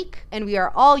unique, and we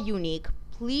are all unique.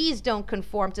 Please don't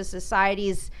conform to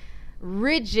society's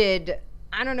rigid,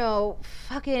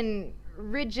 fucking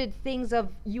rigid things of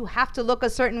you have to look a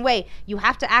certain way, you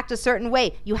have to act a certain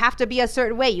way, you have to be a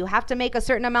certain way, you have to make a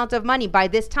certain amount of money by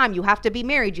this time, you have to be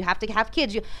married, you have to have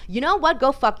kids. You know what?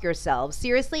 Go fuck yourselves.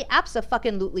 Seriously,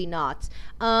 abso-fucking-lutely not.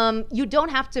 You don't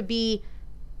have to be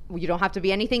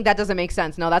anything. That doesn't make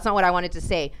sense. No, that's not what I wanted to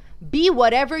say. Be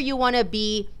whatever you want to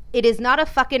be. It is not a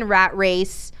fucking rat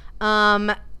race.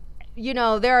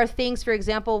 There are things, for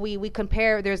example, we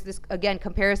compare, there's this, again,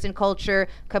 comparison culture,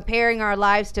 comparing our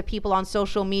lives to people on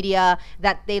social media,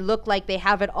 that they look like they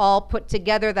have it all put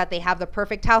together, that they have the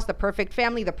perfect house, the perfect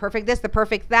family, the perfect this, the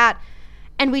perfect that.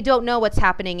 And we don't know what's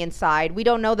happening inside. We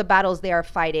don't know the battles they are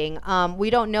fighting. We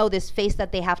don't know this face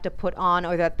that they have to put on,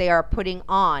 or that they are putting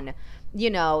on,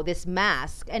 this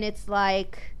mask. And it's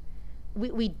like,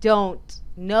 we don't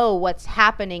know what's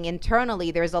happening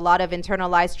internally. There's a lot of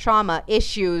internalized trauma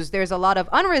issues. There's a lot of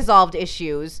unresolved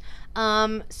issues.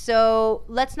 So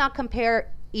let's not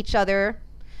compare each other.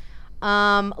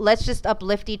 Let's just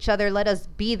uplift each other. Let us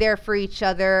be there for each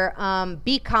other.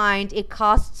 Be kind. It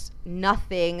costs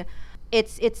nothing.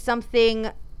 It's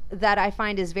something that I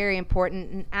find is very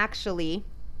important. And actually,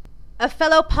 a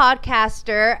fellow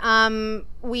podcaster,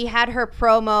 we had her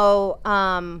promo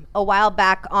a while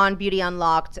back on Beauty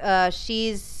Unlocked.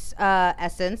 She's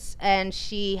Essence, and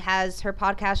she has her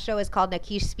podcast show is called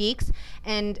Nakish Speaks,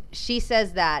 and she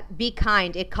says that be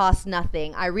kind, it costs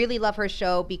nothing. I really love her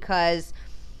show because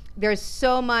there's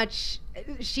so much.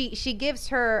 She gives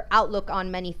her outlook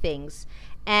on many things.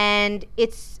 And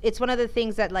it's one of the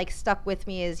things that like stuck with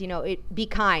me is, be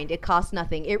kind. It costs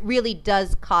nothing. It really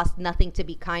does cost nothing to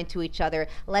be kind to each other.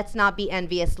 Let's not be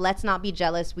envious. Let's not be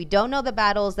jealous. We don't know the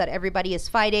battles that everybody is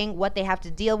fighting, what they have to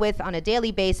deal with on a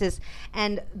daily basis,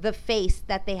 and the face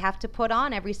that they have to put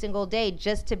on every single day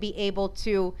just to be able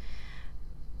to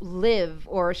live,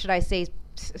 or should I say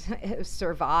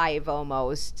survive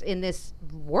almost, in this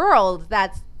world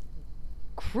that's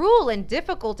cruel and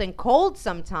difficult and cold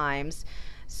sometimes.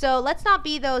 So let's not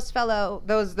be let's not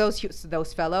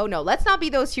be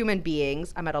those human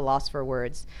beings. I'm at a loss for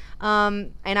words.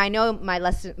 And I know my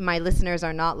listeners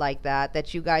are not like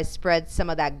that you guys spread some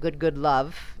of that good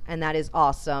love, and that is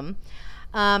awesome.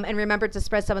 And remember to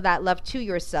spread some of that love to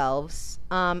yourselves.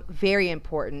 Very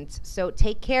important. So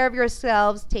take care of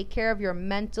yourselves. Take care of your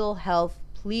mental health.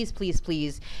 Please, please,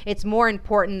 please. It's more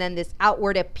important than this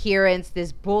outward appearance,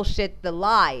 this bullshit, the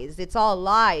lies. It's all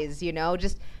lies,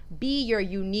 Just be your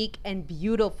unique and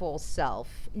beautiful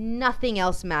self. Nothing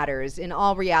else matters in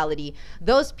all reality.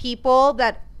 Those people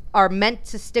that are meant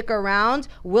to stick around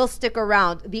will stick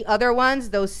around. The other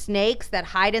ones, those snakes that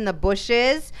hide in the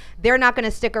bushes, they're not going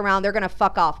to stick around. They're going to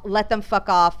fuck off. Let them fuck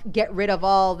off. Get rid of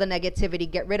all the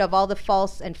negativity. Get rid of all the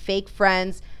false and fake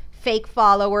friends, fake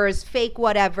followers, fake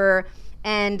whatever.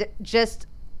 And just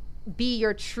be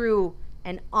your true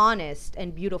and honest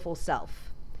and beautiful self.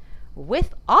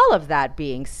 With all of that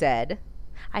being said,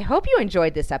 I hope you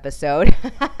enjoyed this episode.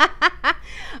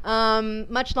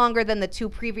 Much longer than the two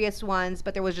previous ones,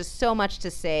 but there was just so much to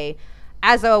say.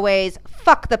 As always,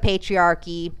 fuck the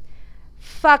patriarchy.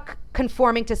 Fuck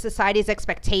conforming to society's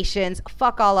expectations.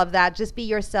 Fuck all of that. Just be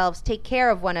yourselves. Take care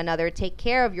of one another. Take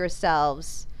care of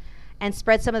yourselves. And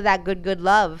spread some of that good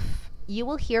love. You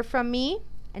will hear from me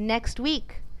next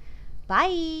week.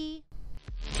 Bye.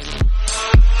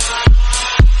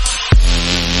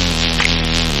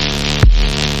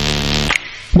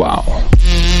 Wow.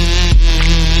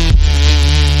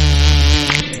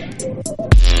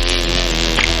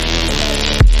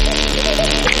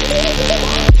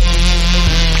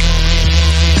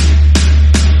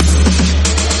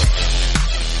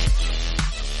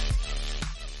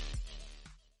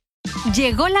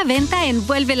 Llegó la venta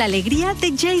Envuelve la Alegría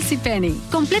de JCPenney.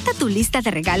 Completa tu lista de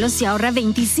regalos y ahorra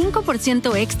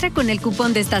 25% extra con el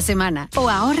cupón de esta semana. O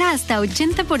ahorra hasta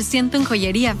 80% en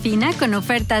joyería fina con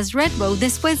ofertas Redbow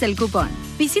después del cupón.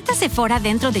 Visita Sephora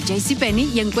dentro de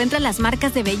JCPenney y encuentra las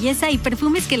marcas de belleza y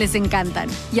perfumes que les encantan.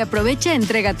 Y aprovecha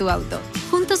entrega tu auto.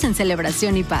 Juntos en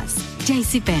celebración y paz.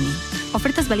 JCPenney.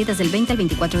 Ofertas válidas del 20 al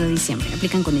 24 de diciembre.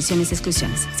 Aplican condiciones y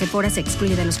exclusiones. Sephora se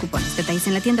excluye de los cupones. Detalles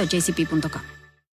en la tienda o jcp.com.